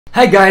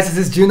Hi guys, this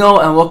is Juno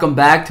and welcome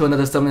back to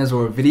another Summoners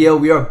War video.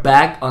 We are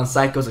back on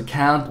Psycho's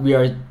account.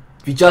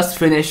 We just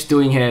finished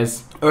doing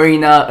his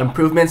arena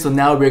improvement, so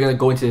now we're gonna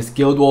go into his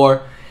Guild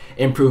War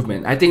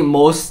improvement. I think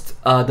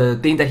the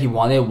thing that he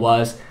wanted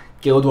was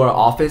Guild War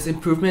offense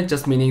improvement,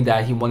 just meaning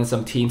that he wanted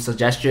some team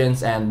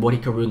suggestions and what he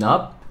could rune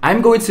up.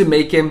 I'm going to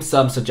make him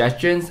some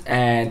suggestions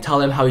and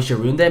tell him how he should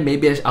rune them.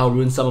 Maybe I'll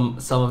rune some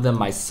of them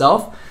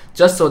myself,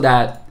 just so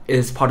that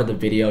is part of the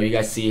video. You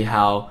guys see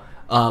how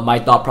my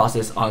thought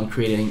process on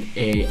creating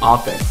a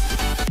offense.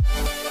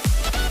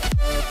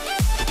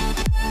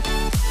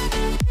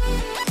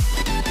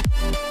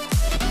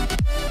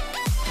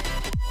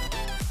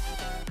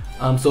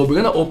 So we're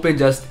gonna open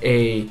just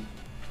a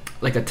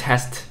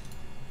test.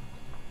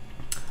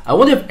 I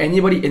wonder if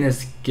anybody in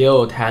his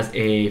guild has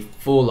a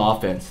full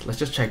offense. Let's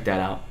just check that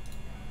out.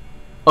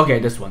 Okay,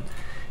 this one.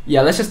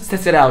 Yeah, let's just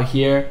test it out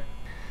here.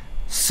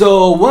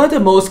 So one of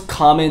the most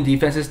common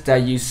defenses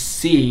that you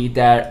see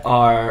that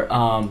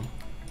are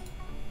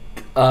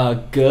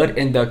good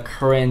in the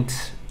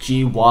current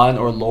G1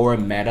 or lower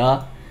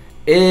meta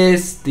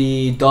is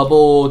the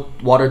double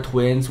water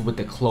twins with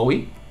the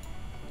Chloe.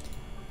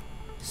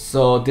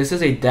 So this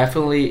is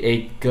definitely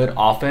a good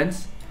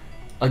offense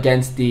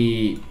against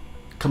the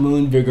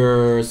Commune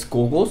Vigor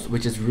Skogos,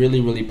 which is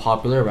really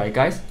popular, right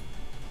guys?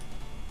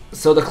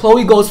 So the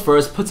Chloe goes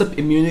first, puts up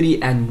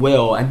immunity and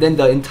will, and then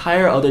the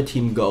entire other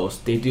team goes.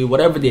 They do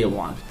whatever they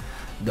want.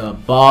 The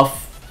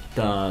buff,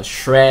 the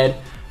shred.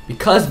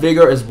 Because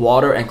Vigor is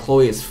water and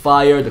Chloe is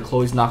fire, the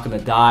Chloe's not gonna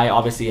die.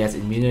 Obviously it has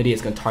immunity,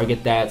 it's gonna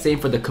target that. Same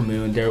for the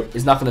Commune,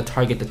 it's not gonna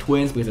target the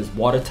twins because it's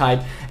water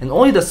type. And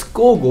only the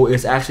Skogo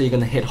is actually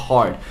gonna hit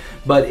hard.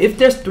 But if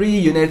there's 3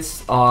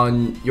 units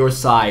on your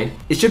side,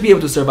 it should be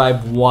able to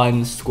survive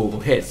 1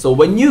 Skogo hit. So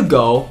when you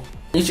go,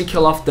 you should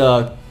kill off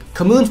the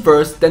Commune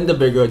first, then the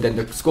Vigor, then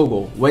the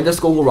Skogo. When the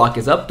Skogo rock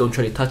is up, don't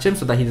try to touch him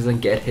so that he doesn't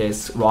get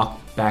his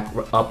rock back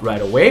up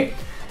right away.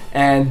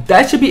 And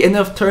that should be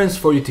enough turns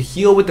for you to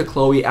heal with the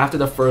Chloe after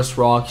the first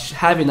rock,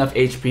 have enough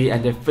HP,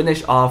 and then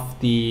finish off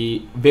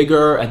the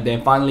Vigor, and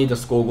then finally the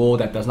Skogo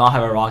that does not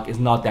have a rock is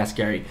not that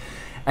scary.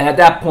 And at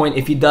that point,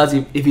 if he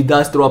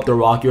does throw up the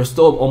rock, you're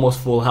still almost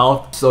full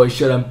health, so it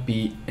shouldn't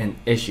be an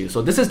issue.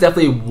 So this is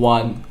definitely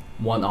one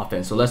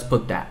offense. So let's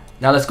put that.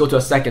 Now let's go to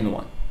a second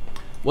one.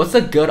 What's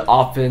a good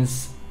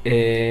offense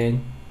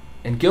in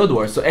Guild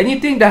Wars? So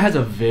anything that has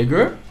a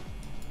Vigor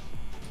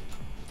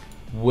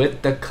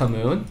with the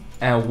Commune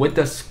and with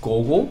the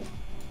Skogo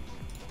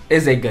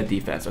is a good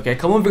defense. Okay,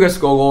 Commune Vigor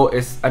Skogo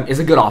is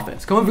a good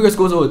offense. Commune Vigor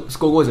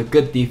Skogo is a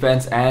good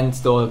defense and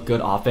still a good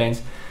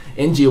offense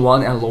in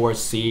G1 and lower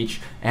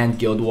Siege and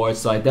Guild Wars.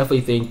 So I definitely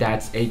think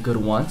that's a good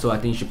one. So I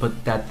think you should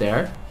put that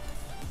there.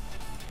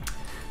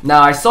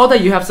 Now I saw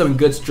that you have some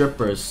good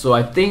strippers. So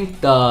I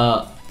think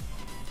the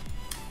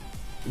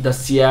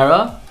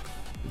Sierra,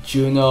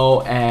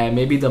 Juno, and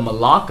maybe the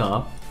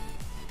Malacca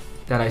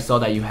that I saw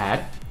that you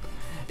had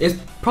is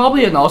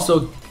probably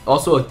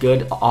also a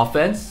good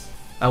offense.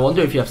 I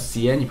wonder if you have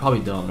CN. You probably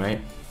don't, right?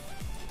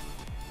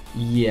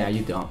 Yeah,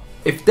 you don't.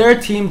 If their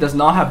team does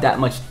not have that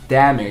much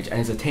damage and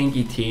it's a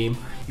tanky team,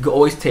 you can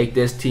always take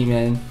this team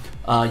in,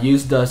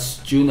 use the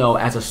Juno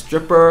as a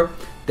stripper,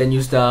 then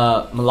use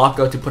the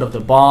Malacca to put up the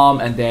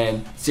bomb, and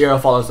then Sierra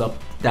follows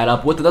that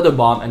up with another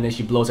bomb, and then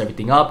she blows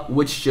everything up,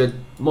 which should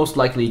most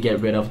likely get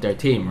rid of their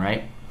team,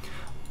 right?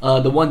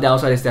 The one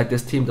downside is that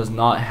this team does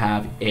not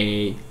have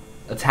a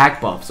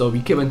attack buff, so we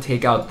can even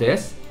take out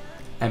this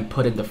and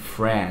put in the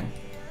Fran.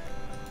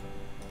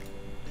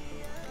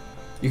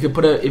 You can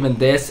put even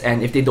this,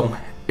 and if they don't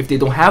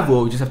have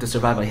will, you just have to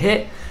survive a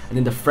hit, and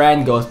then the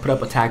Fran goes, put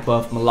up attack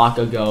buff,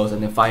 Malacca goes,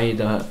 and then finally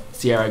the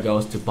Sierra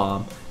goes to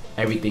bomb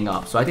everything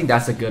up. So I think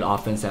that's a good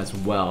offense as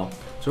well.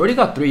 So we already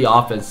got 3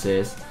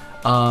 offenses.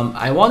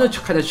 I want to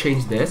kind of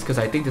change this because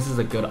I think this is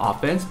a good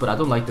offense, but I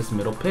don't like this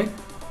middle pick.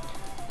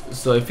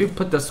 So if you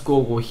put the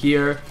Skogo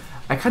here,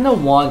 I kind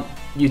of want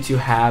you to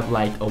have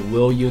like a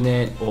will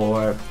unit,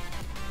 or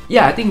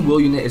yeah, I think will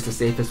unit is the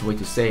safest way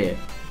to say it.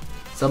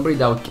 Somebody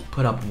that would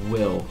put up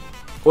will,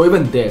 or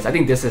even this. I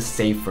think this is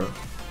safer,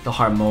 the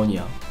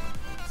Harmonia.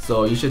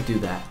 So you should do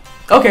that.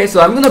 Okay, so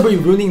I'm gonna be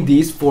runing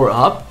these 4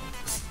 up.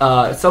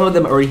 Some of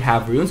them already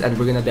have runes, and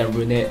we're gonna then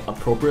rune it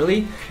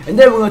appropriately, and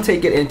then we're gonna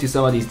take it into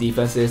some of these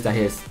defenses that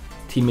his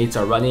teammates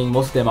are running.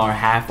 Most of them are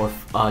half or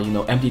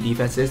empty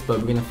defenses,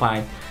 but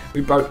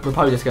we're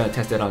probably just gonna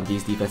test it on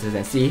these defenses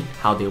and see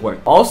how they work.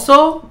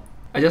 Also,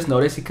 I just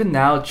noticed you can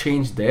now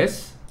change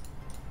this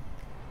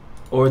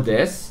or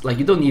this. Like,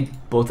 you don't need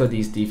both of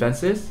these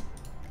defenses,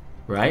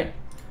 right?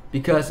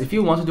 Because if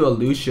you want to do a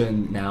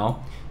Lucian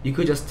now, you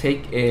could just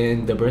take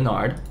in the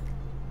Bernard.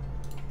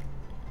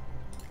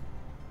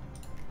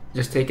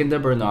 Just take in the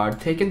Bernard,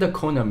 take in the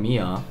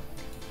Konamiya.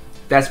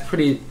 That's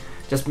pretty.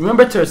 Just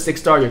remember to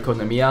 6-star your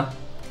Konamiya,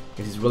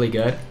 because he's really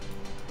good.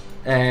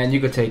 And you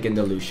could take in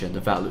the Lucian,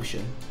 the Fat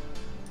Lucian.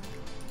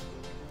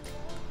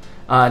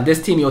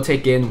 This team you'll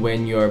take in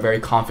when you're very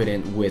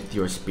confident with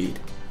your speed.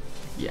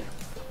 Yeah.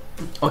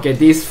 Okay,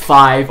 these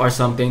 5 are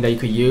something that you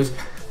could use.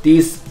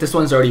 This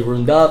one's already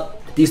runed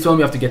up. These one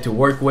we have to get to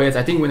work with.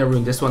 I think we're gonna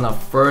ruin this one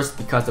up first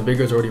because the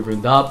vigor is already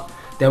ruined up.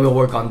 Then we'll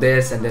work on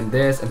this, and then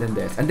this, and then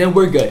this, and then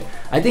we're good.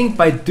 I think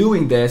by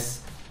doing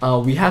this,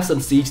 we have some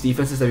siege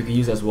defenses that we can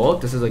use as well.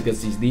 This is a good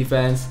siege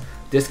defense.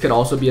 This could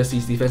also be a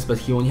siege defense, but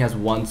he only has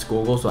one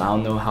school goal, so I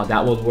don't know how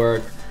that would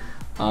work.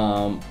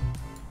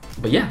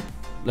 But yeah,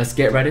 let's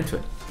get right into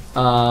it.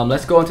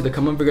 Let's go into the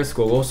common vigor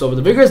school goal. So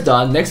the vigor is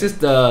done. Next is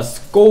the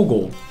school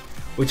goal,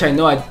 which I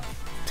know I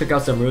took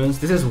out some runes.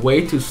 This is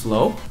way too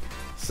slow.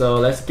 So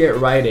let's get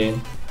right in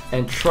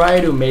and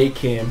try to make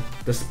him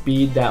the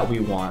speed that we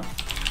want,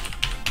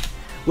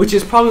 which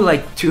is probably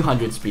like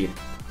 200 speed.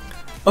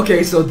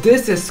 Okay, so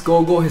this is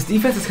Skogo. His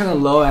defense is kind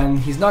of low and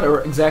he's not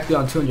exactly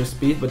on 200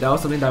 speed, but that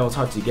was something that was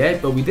hard to get.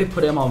 But we did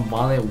put him on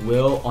Violent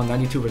Will on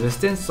 92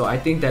 resistance, so I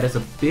think that is a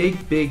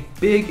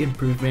big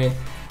improvement,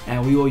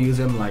 and we will use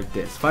him like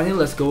this. Finally,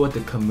 let's go with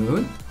the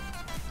Commune.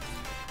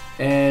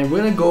 And we're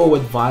gonna go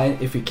with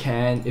Violent if we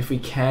can. If we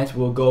can't,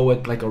 we'll go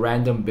with like a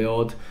random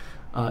build,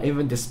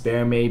 even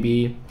Despair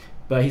maybe.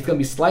 But he's gonna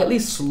be slightly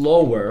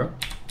slower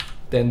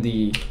than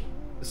the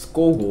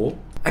Skogo.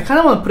 I kind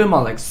of want to put him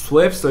on like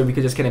Swift so we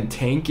could just get him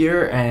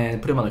tankier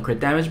and put him on a crit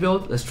damage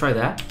build. Let's try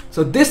that.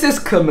 So this is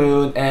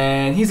Commune,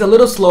 and he's a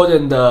little slower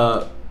than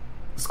the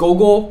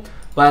Skogo,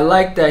 but I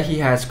like that he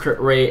has crit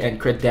rate and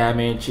crit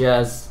damage. He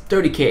has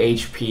 30k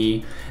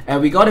HP,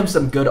 and we got him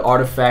some good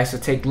artifacts to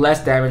take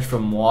less damage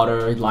from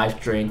water,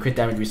 life drain, crit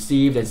damage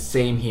received, and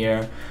same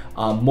here.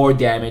 More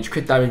damage,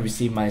 crit damage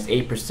received minus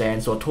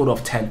 8%, so a total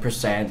of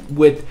 10%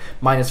 with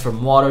minus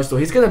from water, so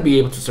he's gonna be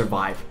able to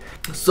survive.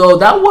 So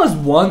that was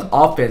one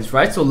offense,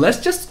 right? So let's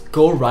just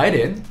go right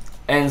in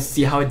and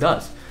see how it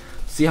does.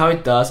 See how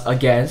it does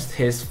against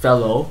his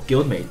fellow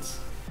guildmates.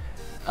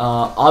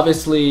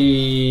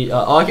 Obviously,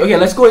 okay,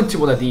 let's go into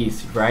one of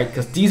these, right?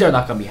 Because these are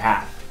not gonna be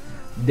half.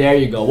 There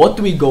you go. What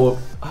do we go?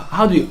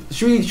 How do we?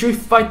 Should we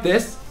fight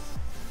this?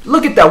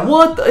 Look at that.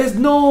 What is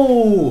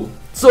no?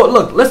 So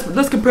look,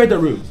 let's compare the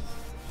runes.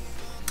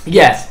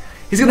 Yes,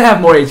 he's gonna have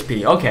more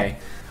HP. Okay.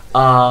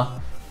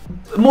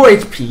 More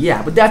HP,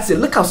 yeah, but that's it.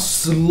 Look how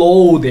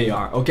slow they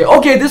are.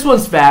 Okay, this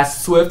one's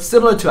fast, swift,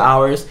 similar to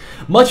ours,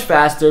 much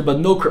faster, but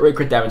no crit rate,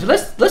 crit damage.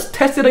 Let's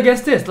test it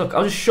against this. Look,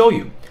 I'll just show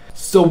you.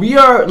 So we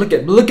are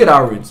look at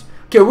our runes.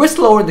 Okay, we're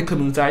slower in the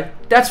Commune side.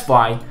 That's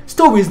fine.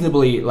 Still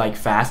reasonably like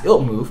fast.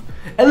 It'll move.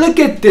 And look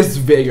at this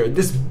vigor,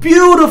 this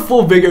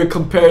beautiful vigor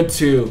compared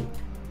to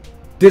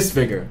this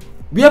vigor.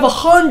 We have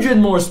 100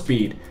 more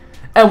speed.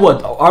 And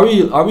what, are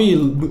we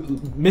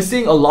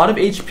missing a lot of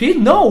HP?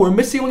 No, we're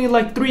missing only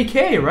like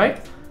 3k, right?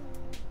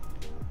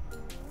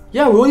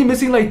 Yeah, we're only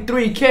missing like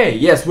 3k.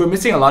 Yes, we're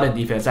missing a lot of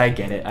defense. I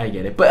get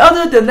it. But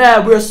other than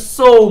that, we're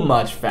so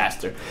much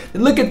faster.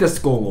 And look at this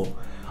goal.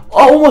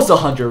 Almost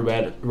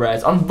 100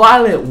 reds on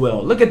Violent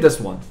Will. Look at this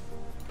one.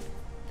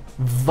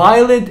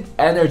 Violent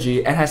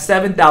Energy and has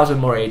 7,000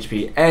 more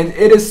HP. And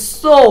it is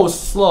so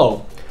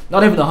slow.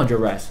 Not even 100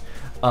 reds.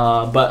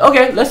 But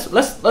okay,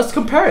 let's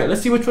compare it.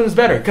 Let's see which one is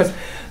better. Because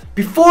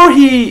before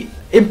I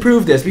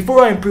improved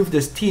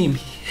this team,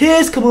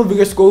 his Commune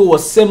Vigor score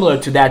was similar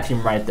to that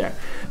team right there.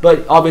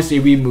 But obviously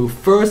we moved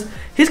first.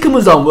 His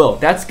Commune's on Will.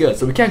 That's good.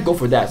 So we can't go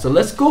for that. So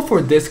let's go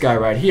for this guy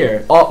right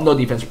here. Oh, no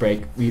defense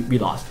break. We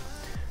lost.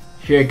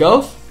 Here it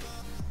goes.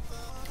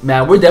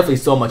 Man, we're definitely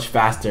so much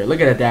faster. Look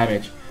at the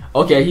damage.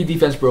 Okay, he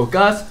defense broke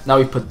us. Now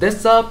we put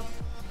this up.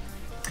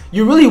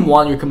 You really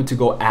want your Commune to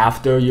go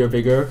after your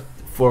Vigor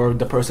for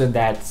the person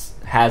that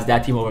has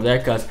that team over there,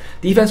 because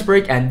defense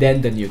break and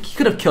then the nuke. He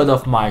could have killed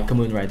off my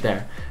Commune right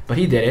there, but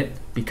he didn't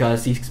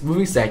because he's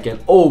moving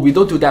second. Oh, we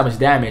don't do that much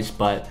damage,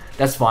 but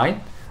that's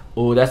fine.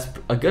 Oh, that's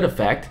a good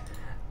effect.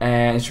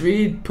 And should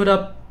we put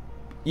up?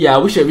 Yeah,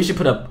 we should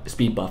put up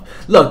speed buff.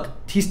 Look,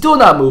 he's still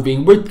not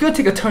moving. We're gonna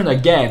take a turn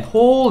again.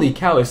 Holy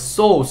cow, it's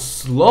so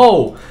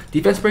slow.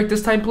 Defense break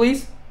this time,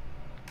 please.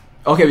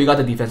 Okay, we got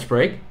the defense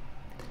break.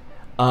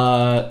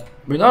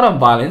 We're not on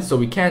violence, so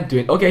we can't do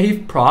it. Okay, he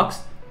procs.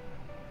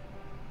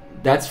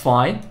 That's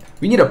fine.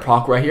 We need a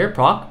proc right here.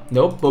 Proc.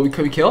 Nope. But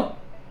can we kill?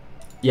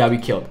 Yeah, we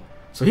killed.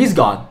 So he's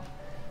gone.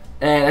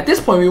 And at this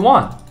point, we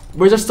won.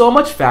 We're just so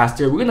much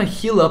faster. We're gonna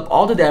heal up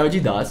all the damage he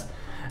does,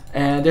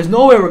 and there's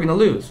no way we're gonna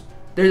lose.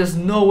 There's just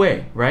no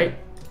way, right?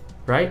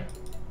 Right?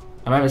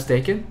 Am I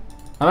mistaken?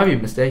 I might be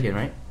mistaken,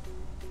 right?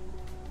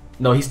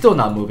 No, he's still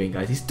not moving,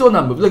 guys. He's still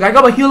not moving. Look, I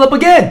got my heal up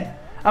again.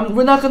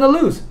 We're not gonna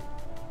lose.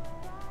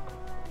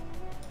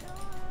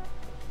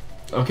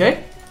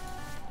 Okay.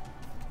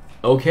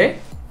 Okay.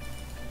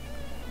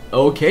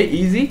 Okay,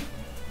 easy.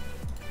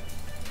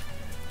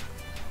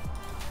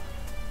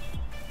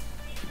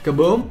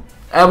 Kaboom.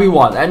 And we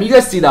won. I mean, you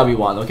guys see that we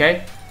won,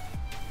 okay?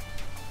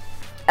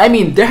 I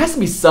mean, there has to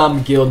be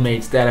some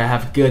guildmates that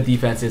have good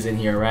defenses in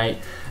here, right?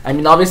 I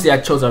mean, obviously I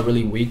chose a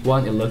really weak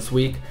one. It looks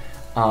weak.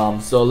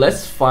 So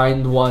let's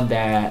find one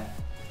that...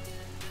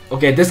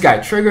 Okay, this guy,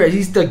 Trigger,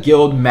 he's the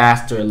guild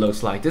master, it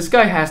looks like. This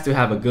guy has to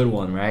have a good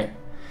one, right?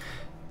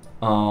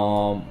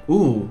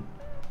 Ooh.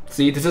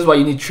 See, this is why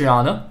you need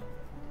Triana.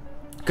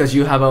 Because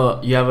you have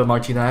a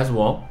Martina as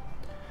well.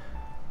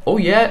 Oh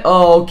yeah?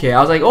 Oh, okay.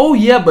 I was like, oh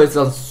yeah, but it's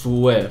on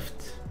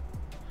Swift.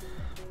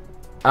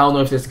 I don't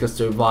know if this could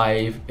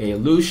survive a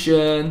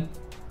Illusion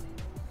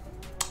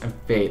and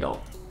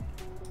Fatal.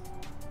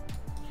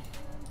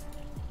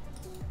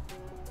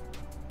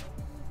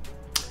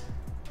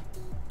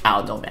 I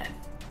don't know, man.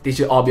 They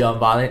should all be on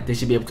Violent. They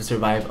should be able to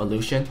survive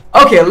Illusion.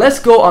 Okay, let's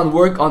go on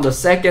work on the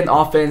second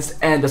offense.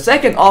 And the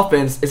second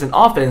offense is an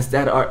offense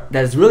that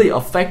is really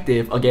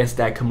effective against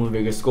that Kamoon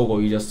Vigor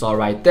Skogul you just saw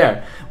right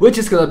there, which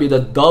is gonna be the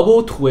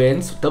double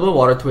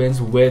water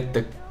twins with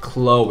the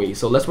Chloe.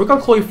 So let's work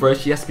on Chloe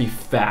first. She has to be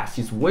fast.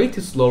 She's way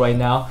too slow right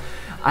now.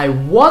 I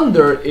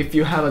wonder if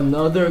you have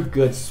another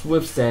good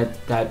Swift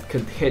set that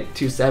could hit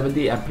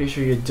 270. I'm pretty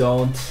sure you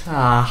don't.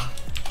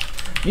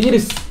 You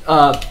need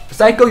to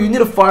Psycho, you need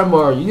to farm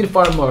more. You need to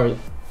farm more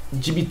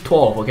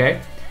GB12,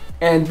 okay?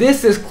 And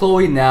this is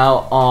Chloe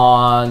now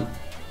on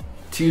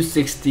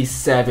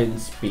 267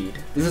 speed.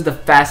 This is the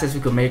fastest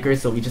we could make her,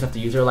 so we just have to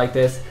use her like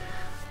this.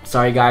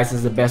 Sorry guys, this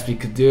is the best we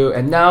could do.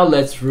 And now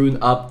let's rune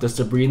up the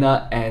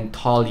Sabrina and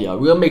Talia.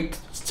 We're gonna make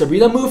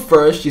Sabrina move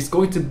first. She's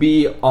going to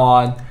be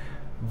on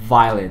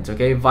Violent,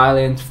 okay?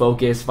 Violent,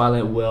 Focus,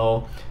 Violent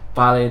Will,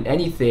 Violent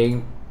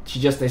anything. She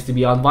just needs to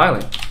be on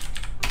Violent.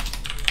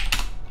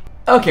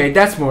 Okay,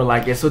 that's more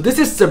like it. So this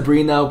is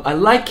Sabrina. I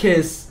like her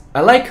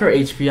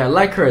HP, I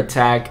like her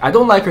attack. I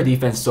don't like her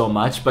defense so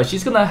much, but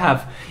she's gonna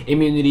have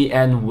immunity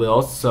and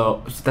will,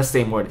 so that's the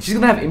same word. She's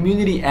gonna have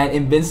immunity and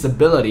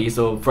invincibility,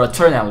 so for a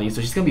turn at least,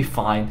 so she's gonna be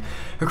fine.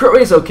 Her crit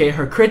rate is okay,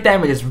 her crit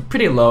damage is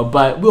pretty low,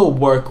 but we'll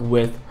work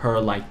with her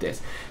like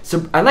this.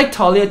 So I like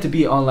Talia to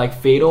be on like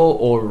Fatal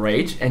or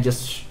Rage and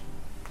just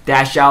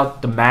dash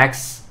out the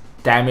max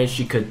damage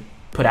she could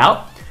put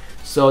out.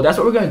 So that's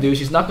what we're gonna do.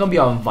 She's not gonna be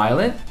on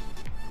Violent.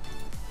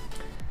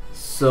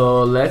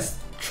 So let's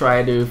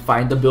try to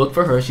find the build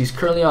for her. She's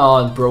currently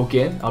on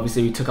Broken.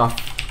 Obviously we took off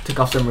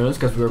some runes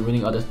because we were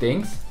ruining other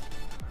things.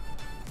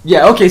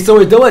 Yeah, okay, so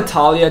we're done with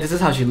Talia. This is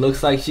how she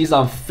looks like. She's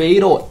on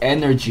Fatal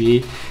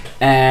Energy,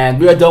 and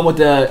we are done with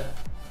the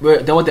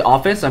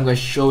offense. So I'm gonna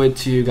show it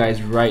to you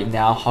guys right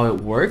now how it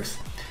works.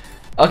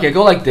 Okay,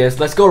 go like this.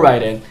 Let's go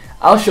right in.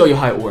 I'll show you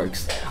how it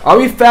works. Are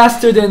we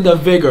faster than the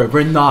Vigor?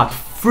 We're not.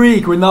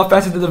 Freak, we're not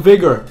faster than the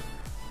Vigor.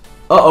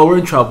 Uh-oh, we're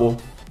in trouble.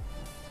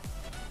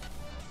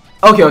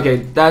 Okay,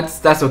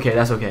 that's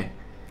okay.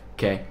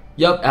 Okay,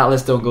 yep,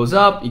 Atlas Stone goes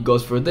up, he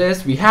goes for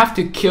this. We have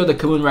to kill the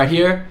Kamoon right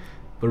here.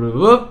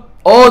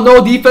 Oh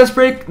no, defense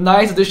break,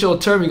 nice additional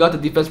turn, we got the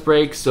defense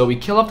break, so we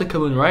kill up the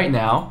Kamoon right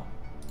now.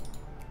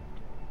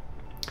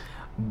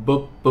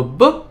 Boop, boop,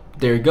 boop,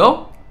 there you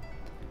go.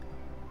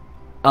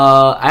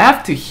 I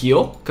have to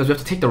heal, because we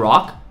have to take the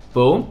rock.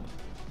 Boom,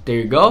 there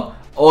you go.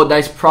 Oh,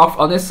 nice proc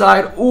on this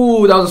side.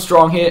 Ooh, that was a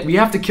strong hit. We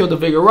have to kill the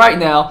Vigor right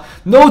now.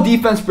 No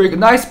defense break,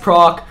 nice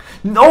proc.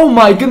 Oh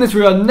my goodness,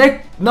 we are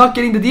not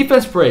getting the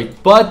defense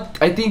break, but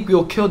I think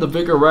we'll kill the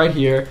Vigor right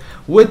here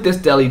with this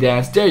Deli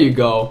Dance. There you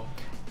go.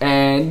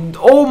 And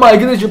oh my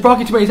goodness, you're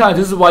proccing too many times.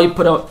 This is why you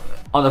put out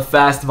on a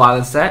fast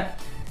Violent set.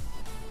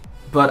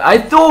 But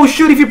oh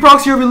shoot, if you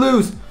procs here we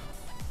lose.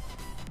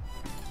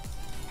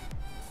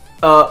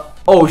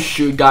 Oh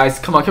shoot guys,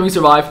 come on, can we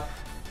survive?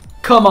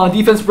 Come on,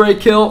 defense break,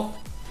 kill.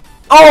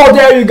 Oh,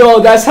 there you go.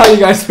 That's how you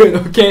guys win,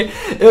 okay?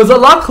 It was a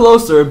lot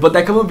closer, but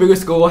that Kamoon Vigor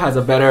Skogul has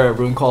a better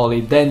rune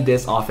quality than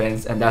this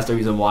offense, and that's the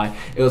reason why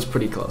it was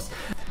pretty close.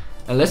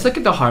 And let's look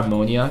at the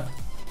Harmonia.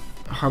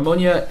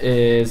 Harmonia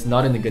is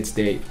not in a good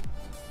state.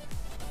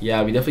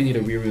 Yeah, we definitely need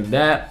to re-rune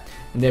that.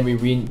 And then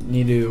we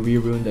need to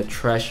re-rune the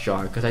Trash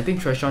Jar, because I think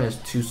Trash Jar is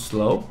too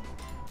slow.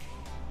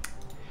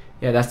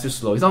 Yeah, that's too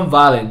slow. He's on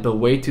Violent, but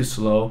way too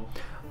slow.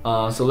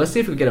 So let's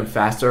see if we can get him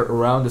faster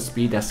around the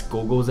speed that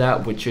Skogul's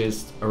at, which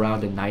is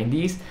around the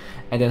 90s.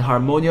 And then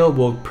Harmonia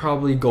will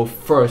probably go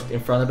first in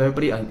front of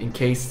everybody in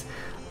case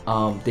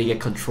they get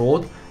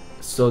controlled,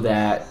 so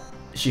that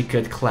she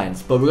could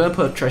cleanse. But we're gonna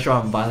put Treasure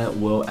on Violent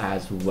Will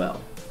as well.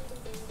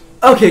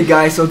 Okay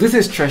guys, so this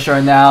is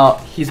Treasure now.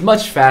 He's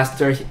much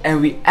faster, and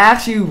we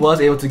actually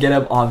was able to get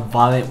him on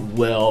Violent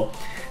Will.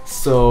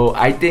 So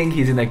I think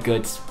he's in a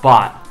good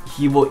spot.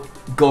 He will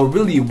go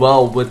really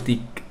well with the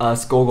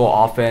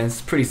Skogul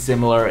offense, pretty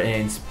similar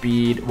in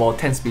speed, well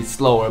 10 speed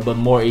slower but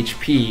more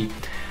HP.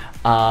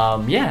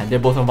 Yeah, they're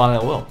both on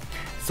Violent Will.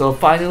 So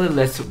finally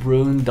let's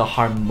rune the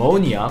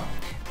Harmonia,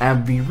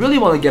 and we really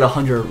want to get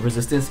 100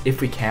 resistance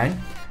if we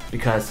can,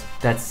 because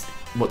that's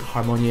what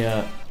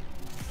Harmonia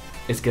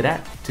is good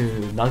at, to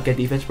not get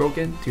defense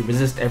broken, to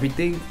resist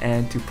everything,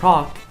 and to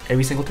proc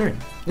every single turn.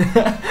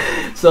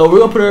 So we're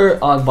gonna put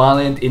her on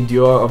Violent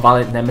Endure or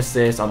Violent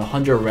Nemesis on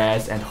 100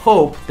 res and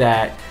hope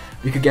that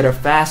we could get her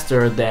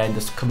faster than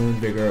the Kamoon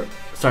Vigor,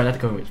 sorry, not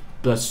the Kamoon,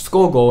 the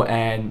Skogul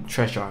and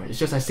Treasure. It's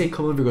just I say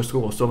Kamoon Vigor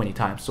Skogul so many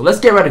times. So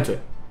let's get right into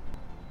it.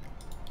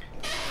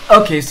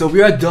 Okay, so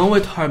we are done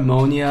with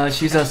Harmonia.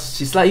 She's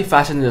slightly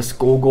faster than the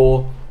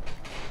Skogul.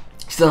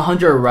 She's on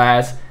 100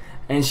 res,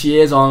 and she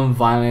is on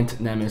Violent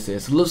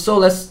Nemesis. So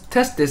let's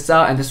test this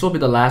out, and this will be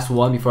the last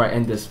one before I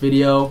end this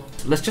video.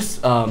 Let's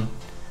just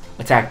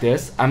attack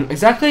this. I'm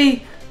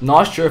exactly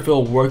not sure if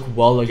it'll work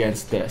well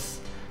against this,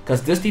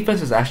 because this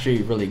defense is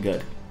actually really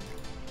good.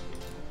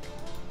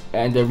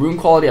 And the rune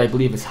quality I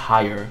believe is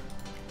higher.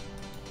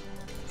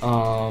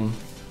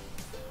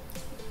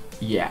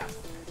 Yeah.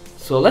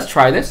 So let's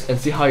try this and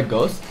see how it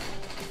goes.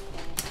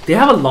 They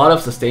have a lot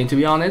of sustain, to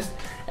be honest,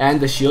 and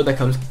the shield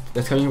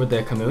that's coming with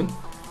the commune.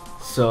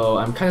 So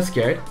I'm kind of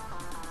scared.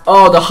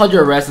 Oh, the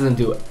 100 res doesn't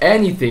do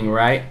anything,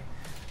 right?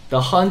 The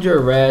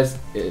 100 res,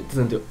 it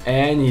doesn't do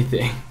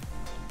anything.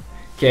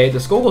 Okay, the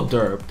Skogul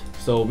derped.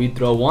 So we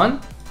throw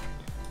 1,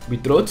 we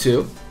throw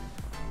 2.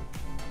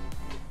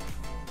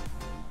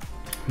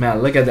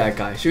 Man, look at that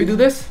guy. Should we do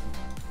this?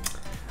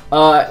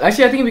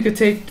 Actually, I think we could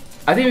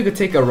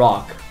take a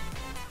rock.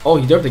 Oh,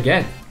 he derped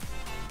again.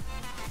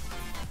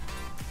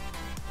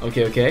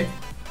 Okay,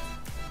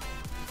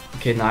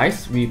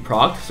 nice. We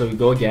procced, so we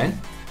go again.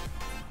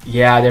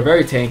 Yeah, they're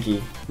very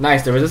tanky.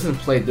 Nice, the resistance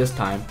played this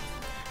time.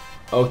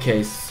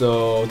 Okay,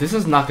 so this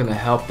is not gonna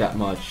help that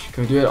much.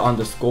 Can we do it on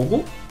the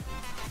Skogul?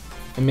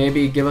 And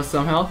maybe give us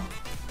some health?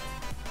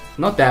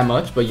 Not that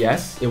much, but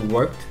yes, it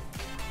worked.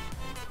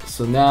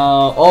 So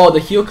now, oh, the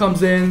heal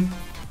comes in.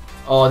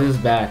 Oh, this is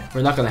bad.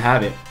 We're not gonna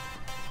have it.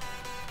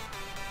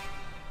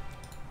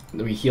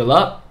 We heal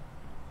up.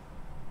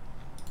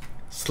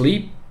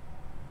 Sleep.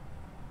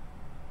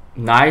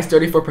 Nice,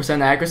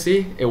 34%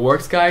 accuracy. It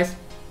works, guys.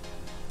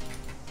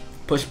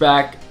 Push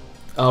back.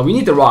 We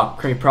need the rock.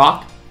 Can we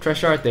proc?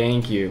 Treasure,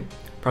 thank you.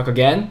 Proc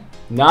again.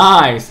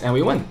 Nice, and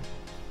we win.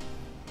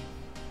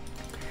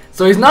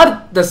 So he's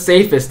not the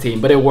safest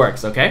team, but it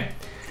works, okay?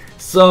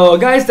 So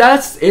guys,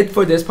 that's it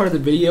for this part of the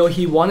video.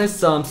 He wanted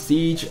some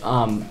siege,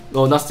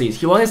 well, not siege.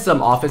 He wanted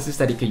some offenses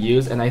that he could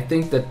use, and I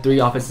think the 3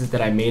 offenses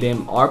that I made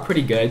him are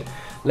pretty good.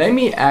 Let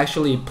me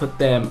actually put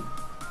them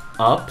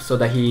up so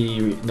that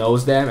he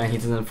knows them and he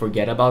doesn't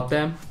forget about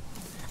them.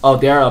 Oh,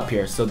 they are up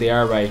here, so they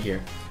are right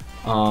here.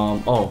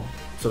 Oh,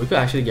 so we could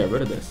actually get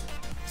rid of this.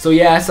 So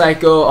yeah,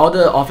 Psycho, all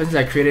the offenses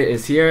I created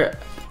is here.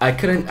 I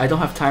don't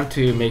have time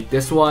to make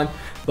this one,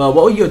 but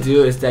what you'll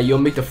do is that you'll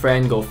make the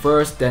friend go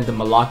first, then the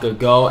Malacca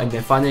go, and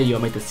then finally you'll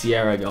make the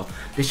Sierra go.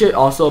 They should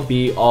also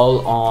be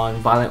all on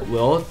Violent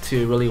Will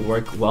to really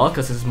work well,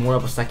 because it's more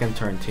of a second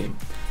turn team.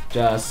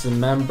 Just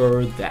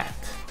remember that.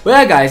 But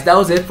yeah guys, that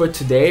was it for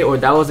today, or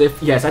that was it.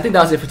 Yes, I think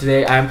that was it for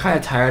today. I'm kind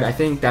of tired. I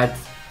think that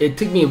it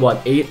took me,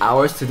 what, 8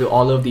 hours to do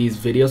all of these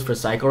videos for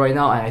Psycho right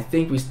now, and I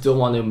think we still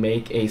want to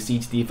make a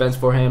siege defense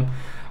for him.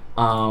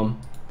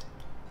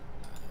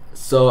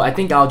 So I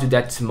think I'll do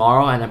that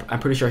tomorrow, and I'm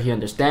pretty sure he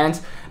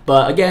understands.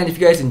 But again, if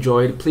you guys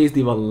enjoyed, please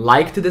leave a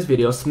like to this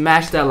video,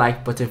 smash that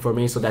like button for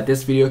me so that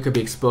this video could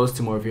be exposed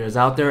to more viewers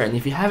out there. And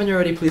if you haven't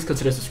already, please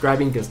consider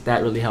subscribing, because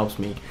that really helps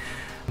me.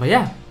 But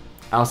yeah,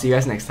 I'll see you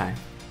guys next time.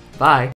 Bye!